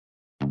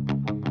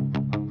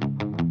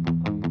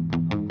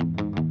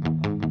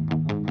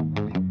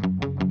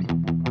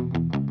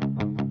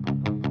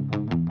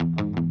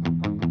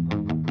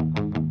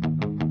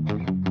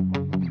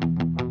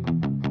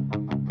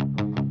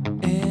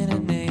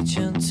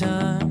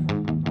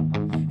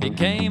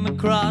came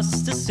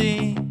across the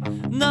sea.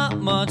 Not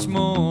much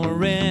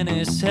more in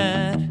his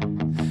head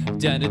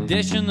than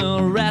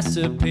additional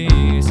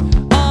recipes.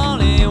 All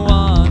he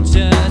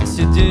wanted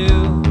to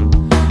do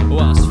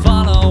was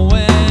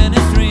following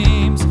his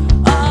dreams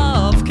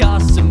of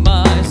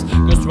customized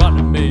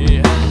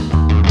gastronomy.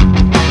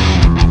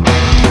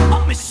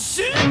 Oh, Mista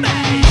Syme!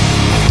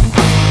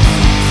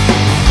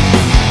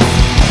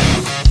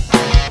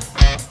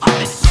 Oh,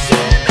 Mista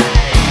Syme!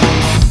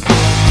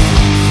 Oh,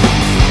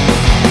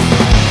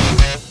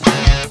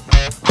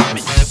 Mista Syme! Oh,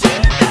 Mista Syme!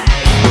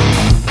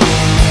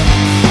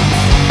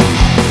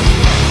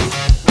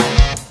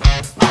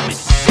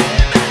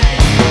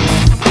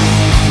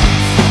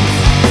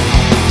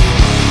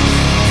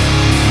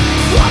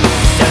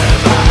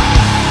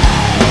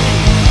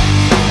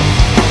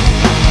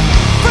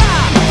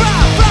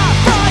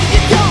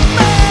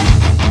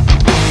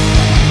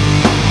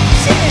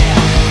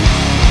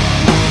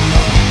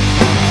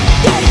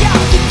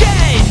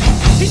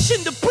 He's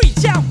in the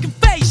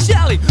pre-town-café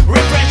selling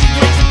refreshing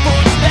drinks and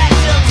food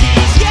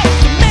specialities. Yeah,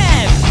 he's the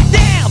man.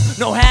 Damn,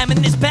 no ham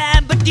in his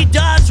pan, but he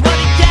does what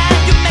he can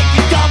to make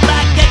you come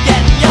back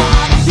again.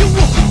 Yeah, you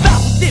won't be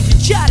baffled if you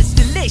try. It's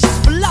delicious.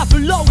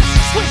 Falafel always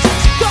exquisite.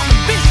 It's a common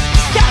business.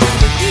 It's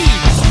gastronomy.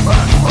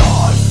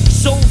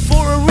 Sold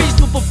for a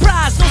reasonable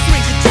price. No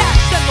strings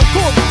attached and no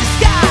corporate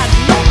disguise.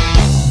 No,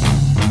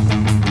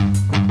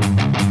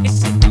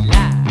 it's a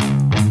delight.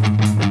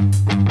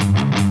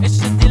 It's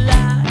a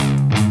delight.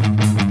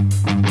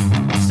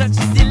 Such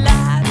a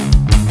delight.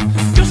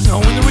 Cause no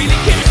one really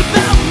cares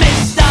about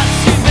Mista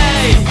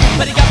Syme,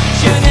 but he got the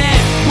journey,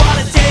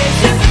 quality,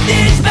 sympathy,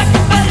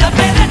 respectable,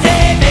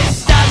 ability.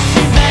 Mista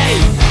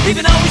Syme,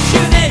 even though he's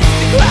shooting,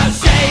 the crowd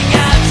saying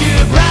out too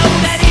proud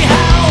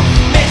anyhow.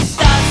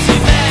 Mista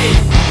Syme,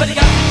 but he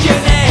got the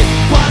journey,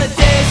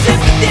 quality,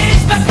 sympathy,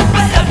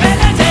 respectable,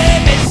 ability.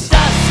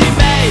 Mista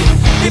Syme,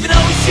 even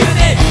though he's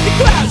shooting, the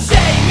crowd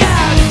saying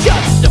out it's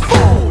just a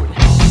fool.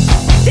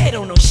 They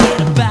don't know shit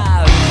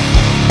about.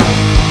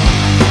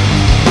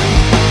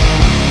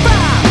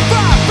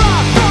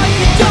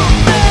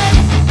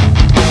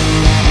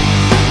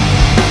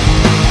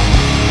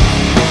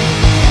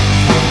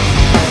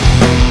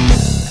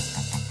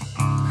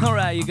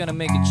 Alright, you're gonna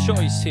make a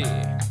choice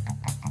here.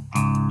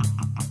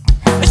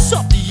 It's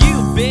up to you,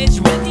 bitch,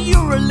 whether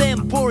you're a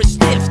limp or a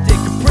stiff dick.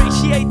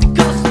 Appreciate the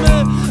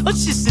customer or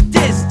just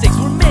statistics.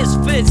 We're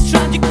misfits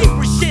trying to keep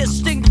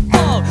resisting the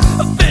fall.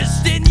 A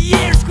fist in the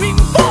air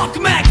screaming fuck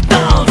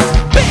McDonald's.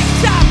 Big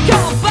time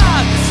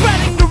compound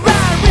spreading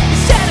around,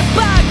 represented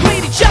by a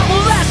greedy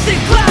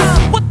everlasting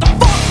clown. What the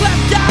fuck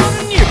clamped down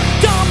on you?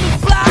 Dumb and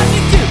blind,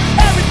 you do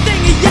everything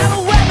a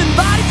yellow web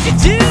invited you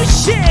to.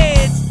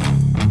 Shit,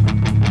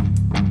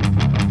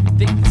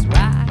 think it's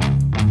right.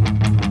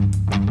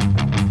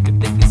 You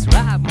think it's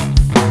right,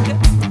 motherfucker.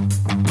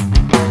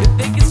 You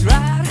think it's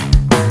right.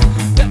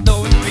 That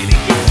no one really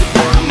cares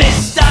about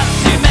Mista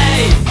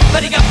Syme,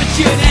 but he got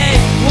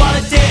opportunity,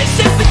 quality,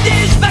 sympathy,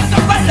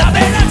 respectable,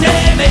 ability.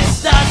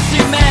 Mista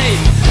Syme,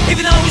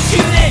 even though he's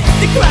shooting,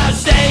 the crowd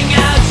staying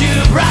out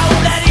too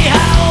proud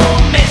anyhow.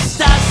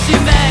 Mista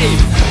Syme,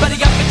 but he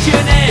got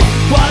opportunity,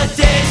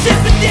 quality,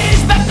 sympathy,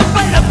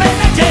 respectable,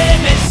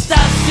 ability. Mista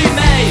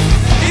Syme,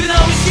 even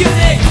though he's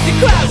shooting, the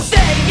crowd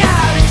staying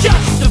out and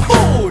just the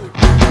food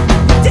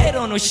they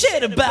don't know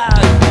shit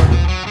about.